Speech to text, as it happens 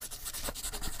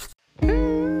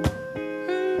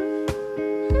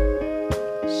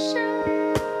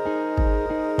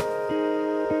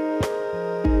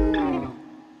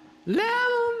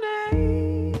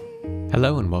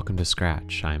welcome to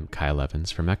Scratch. I'm Kyle Evans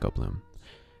from Echo Bloom.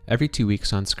 Every 2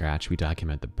 weeks on Scratch, we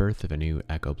document the birth of a new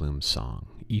Echo Bloom song,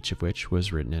 each of which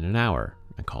was written in an hour.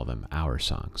 I call them Hour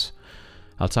Songs.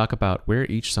 I'll talk about where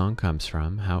each song comes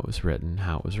from, how it was written,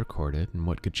 how it was recorded, and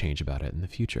what could change about it in the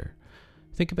future.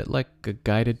 Think of it like a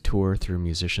guided tour through a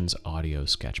musician's audio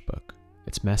sketchbook.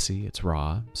 It's messy, it's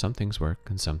raw, some things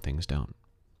work and some things don't.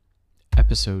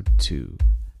 Episode 2,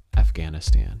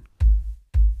 Afghanistan.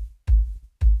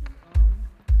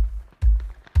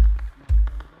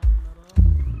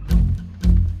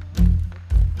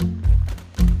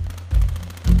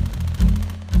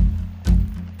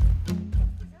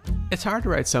 It's hard to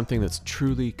write something that's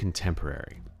truly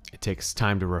contemporary. It takes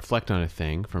time to reflect on a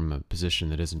thing from a position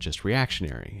that isn't just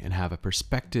reactionary and have a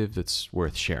perspective that's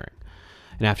worth sharing.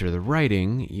 And after the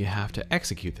writing, you have to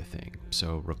execute the thing.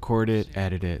 So record it,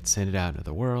 edit it, send it out into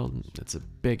the world. It's a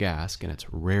big ask and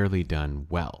it's rarely done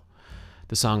well.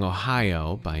 The song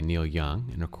Ohio by Neil Young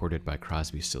and recorded by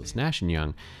Crosby, Stills, Nash &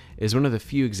 Young is one of the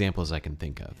few examples I can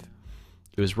think of.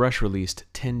 It was rush released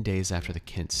 10 days after the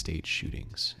Kent State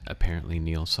shootings. Apparently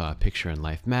Neil saw a picture in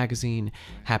Life magazine,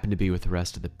 happened to be with the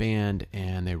rest of the band,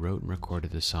 and they wrote and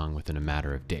recorded the song within a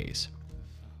matter of days.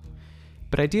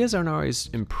 But ideas aren't always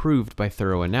improved by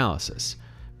thorough analysis.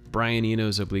 Brian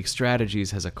Eno's Oblique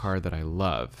Strategies has a card that I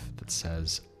love that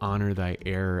says, "Honor thy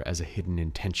error as a hidden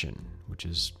intention," which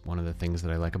is one of the things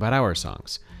that I like about Hour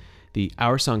Songs. The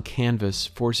Hour Song canvas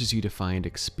forces you to find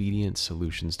expedient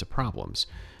solutions to problems,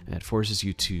 and it forces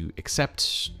you to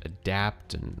accept,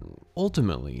 adapt, and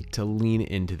ultimately to lean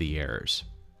into the errors.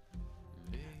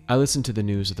 I listened to the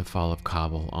news of the fall of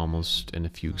Kabul almost in a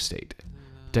fugue state.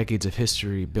 Decades of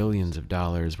history, billions of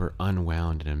dollars were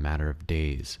unwound in a matter of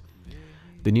days.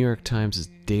 The New York Times'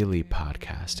 daily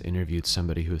podcast interviewed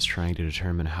somebody who was trying to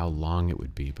determine how long it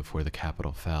would be before the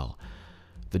Capitol fell.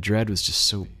 The dread was just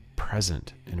so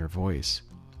present in her voice.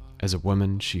 As a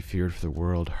woman, she feared for the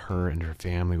world her and her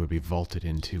family would be vaulted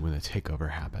into when the takeover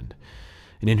happened.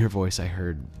 And in her voice, I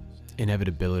heard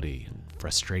inevitability and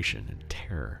frustration and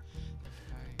terror.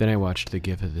 Then I watched the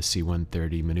GIF of the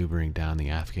C-130 maneuvering down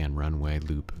the Afghan runway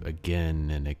loop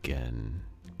again and again.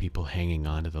 People hanging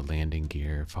onto the landing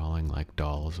gear, falling like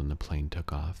dolls when the plane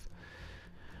took off.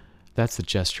 That's the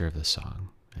gesture of the song.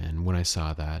 And when I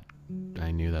saw that,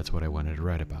 I knew that's what I wanted to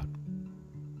write about.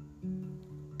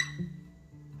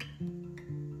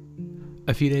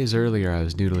 A few days earlier, I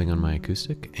was noodling on my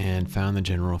acoustic and found the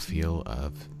general feel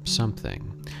of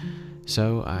something.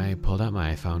 So I pulled out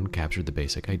my iPhone, captured the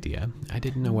basic idea. I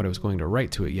didn't know what I was going to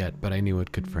write to it yet, but I knew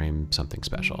it could frame something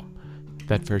special.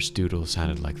 That first doodle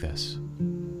sounded like this.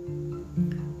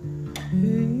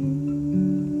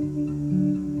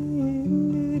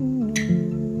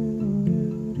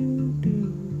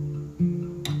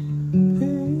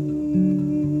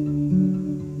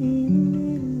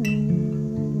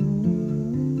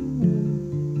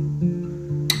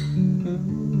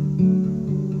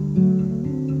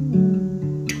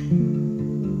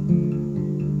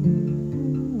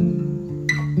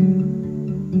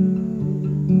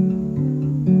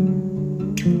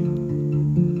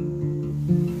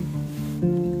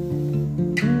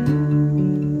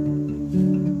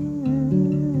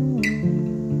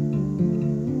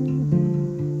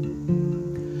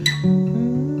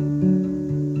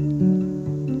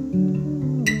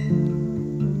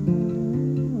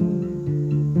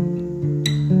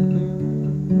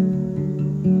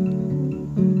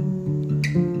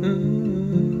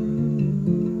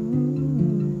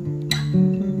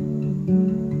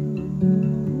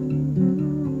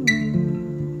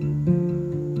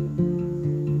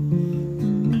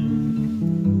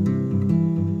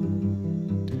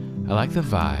 I like the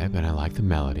vibe and I like the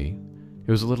melody.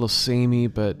 It was a little samey,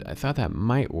 but I thought that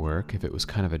might work if it was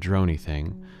kind of a droney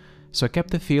thing. So I kept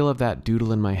the feel of that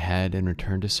doodle in my head and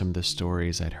returned to some of the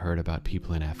stories I'd heard about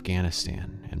people in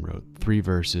Afghanistan and wrote 3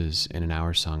 verses in an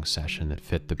Hour Song session that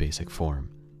fit the basic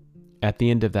form. At the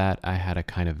end of that, I had a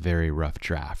kind of very rough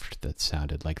draft that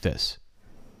sounded like this.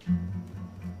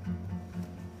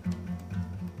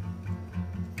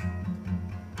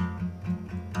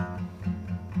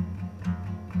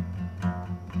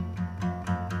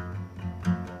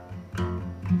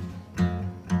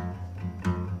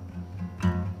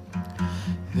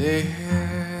 They're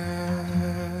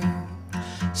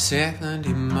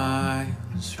 70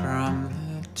 miles from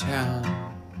the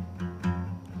town.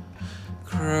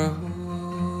 Crow,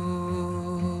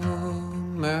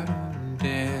 mountain,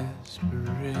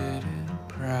 desperate and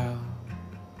proud,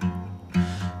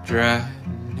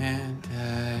 driving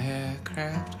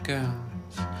anti-aircraft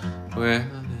guns,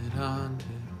 welded onto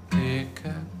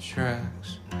pickup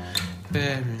trucks,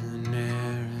 bearing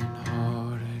air and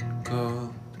hard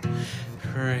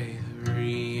pray the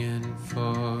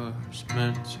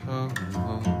reinforcements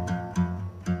hold.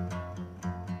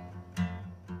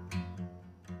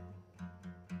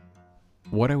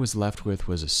 What I was left with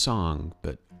was a song,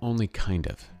 but only kind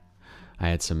of. I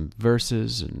had some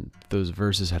verses, and those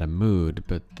verses had a mood,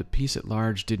 but the piece at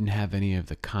large didn't have any of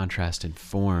the contrast and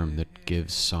form that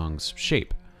gives songs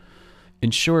shape. In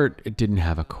short, it didn't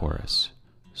have a chorus.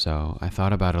 So I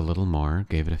thought about it a little more,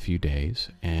 gave it a few days,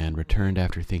 and returned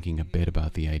after thinking a bit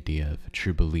about the idea of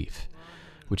true belief,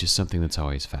 which is something that's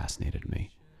always fascinated me.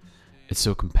 It's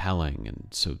so compelling and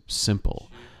so simple,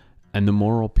 and the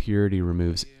moral purity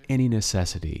removes any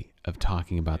necessity of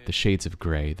talking about the shades of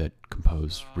gray that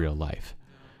compose real life.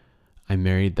 I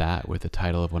married that with the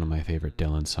title of one of my favorite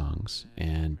Dylan songs,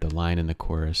 and the line in the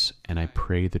chorus, "And I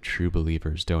pray the true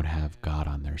believers don't have God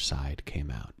on their side," came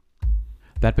out.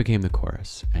 That became the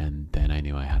chorus, and then I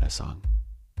knew I had a song.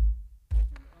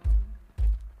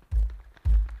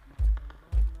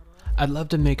 I'd love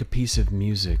to make a piece of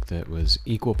music that was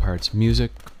equal parts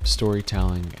music,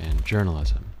 storytelling, and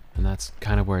journalism, and that's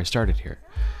kind of where I started here.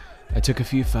 I took a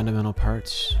few fundamental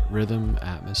parts, rhythm,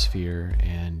 atmosphere,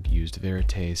 and used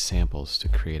verite samples to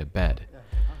create a bed.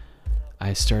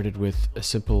 I started with a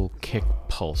simple kick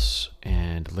pulse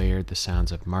and layered the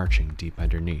sounds of marching deep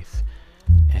underneath,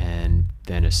 and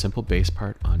then a simple bass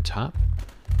part on top,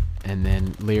 and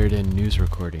then layered in news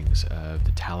recordings of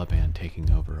the Taliban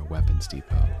taking over a weapons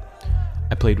depot.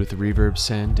 I played with the reverb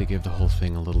send to give the whole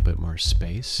thing a little bit more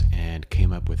space, and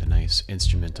came up with a nice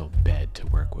instrumental bed to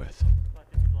work with.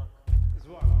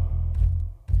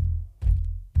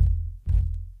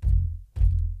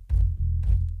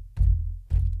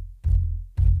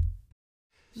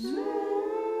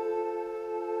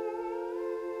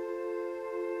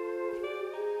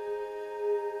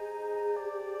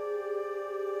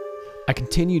 I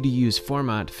continue to use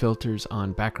formant filters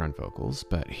on background vocals,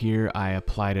 but here I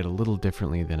applied it a little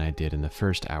differently than I did in the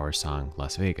first hour song,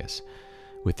 Las Vegas.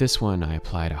 With this one, I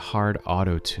applied a hard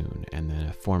auto-tune and then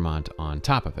a formant on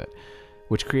top of it,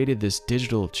 which created this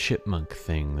digital chipmunk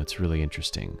thing that's really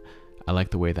interesting. I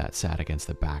like the way that sat against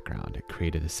the background. It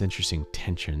created this interesting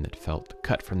tension that felt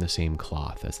cut from the same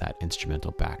cloth as that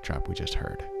instrumental backdrop we just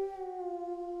heard.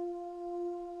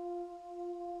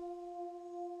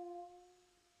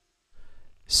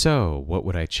 So, what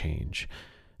would I change?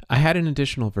 I had an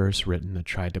additional verse written that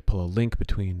tried to pull a link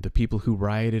between the people who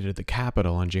rioted at the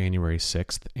Capitol on January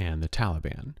 6th and the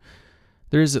Taliban.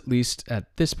 There is, at least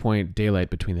at this point, daylight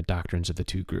between the doctrines of the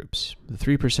two groups. The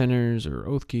 3%ers, or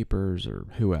Oath Keepers, or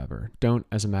whoever, don't,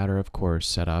 as a matter of course,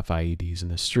 set off IEDs in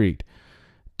the street.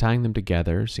 Tying them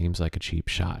together seems like a cheap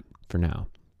shot, for now.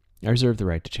 I reserve the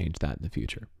right to change that in the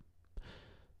future.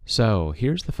 So,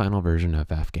 here's the final version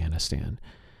of Afghanistan.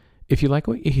 If you like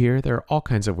what you hear, there are all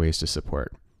kinds of ways to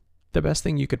support. The best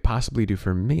thing you could possibly do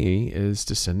for me is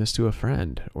to send this to a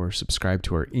friend, or subscribe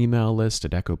to our email list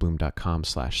at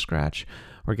echobloom.com/scratch,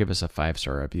 or give us a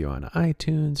 5-star review on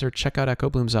iTunes, or check out Echo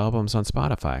Bloom's albums on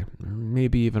Spotify, or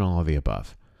maybe even all of the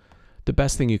above. The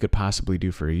best thing you could possibly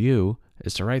do for you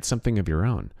is to write something of your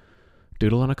own.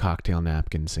 Doodle on a cocktail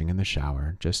napkin, sing in the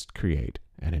shower, just create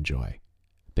and enjoy.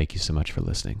 Thank you so much for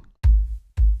listening.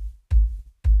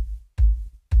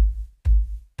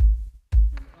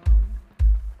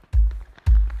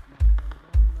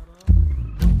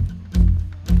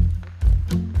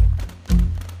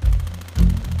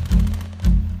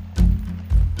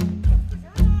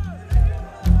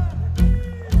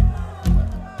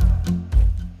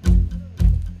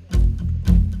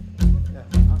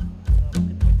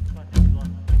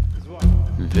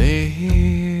 They're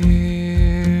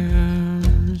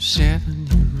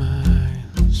 70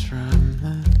 miles from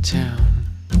the town.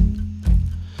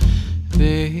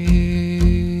 They're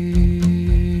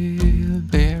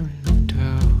bearing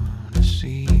donuts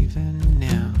even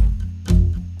now.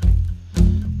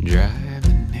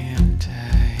 Driving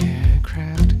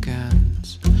anti-aircraft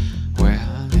guns,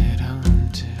 welded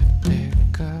onto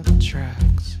pickup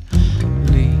trucks.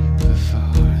 Leave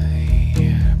before the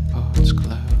airports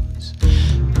close.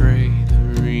 Pray the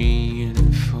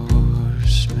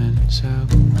reinforcements of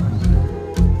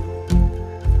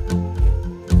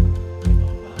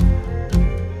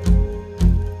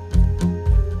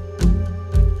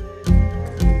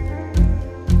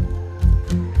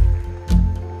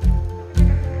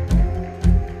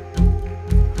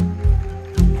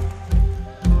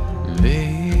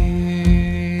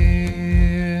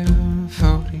they're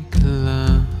 40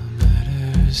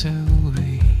 kilometers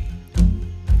away.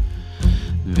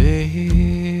 They're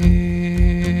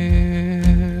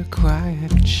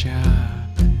quiet and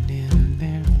sharpening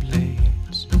their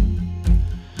blades,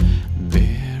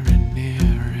 bearing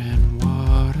air and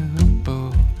water.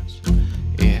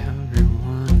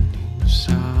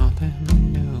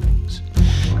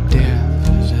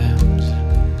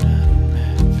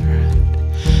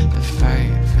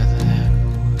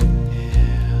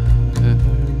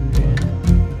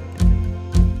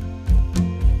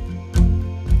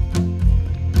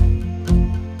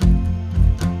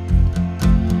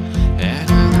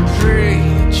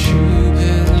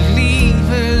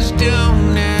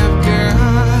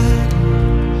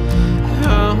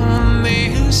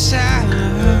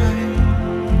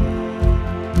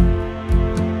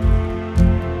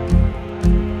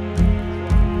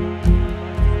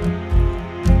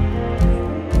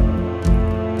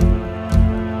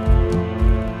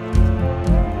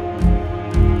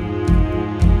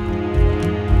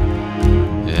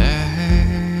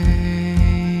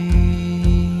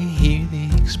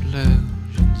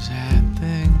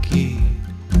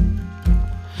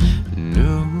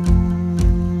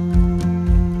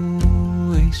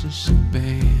 disobey.